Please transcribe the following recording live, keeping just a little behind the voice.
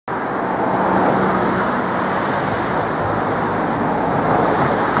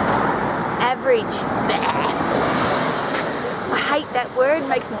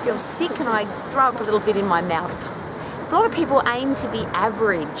makes me feel sick and I throw up a little bit in my mouth. A lot of people aim to be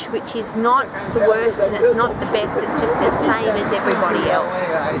average, which is not the worst and it's not the best, it's just the same as everybody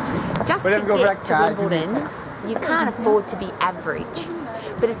else. Just to get to Wimbledon, you can't afford to be average.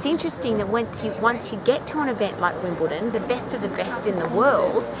 But it's interesting that once you get to an event like Wimbledon, the best of the best in the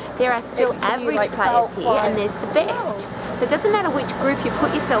world, there are still average players here and there's the best. So it doesn't matter which group you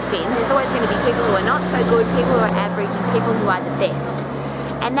put yourself in, there's always going to be people who are not so good, people who are average and people who are the best.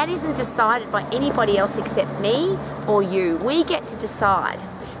 And that isn't decided by anybody else except me or you. We get to decide.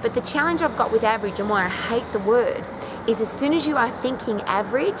 But the challenge I've got with average, and why I hate the word, is as soon as you are thinking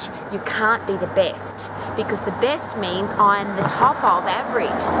average, you can't be the best. Because the best means I'm the top of average.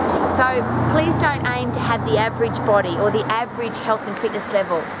 So please don't aim to have the average body or the average health and fitness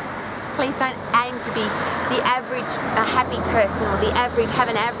level. Please don't aim to be the average happy person or the average, have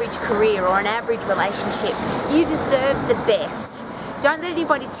an average career or an average relationship. You deserve the best. Don't let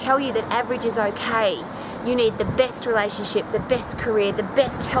anybody tell you that average is okay. You need the best relationship, the best career, the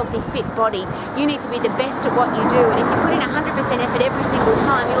best healthy fit body. You need to be the best at what you do, and if you put in 100% effort every single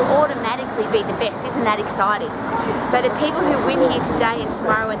time, you'll automatically be the best. Isn't that exciting? So the people who win here today and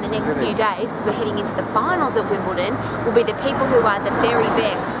tomorrow and the next few days, because we're heading into the finals at Wimbledon, will be the people who are the very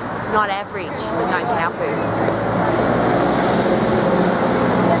best, not average, with no cow poo.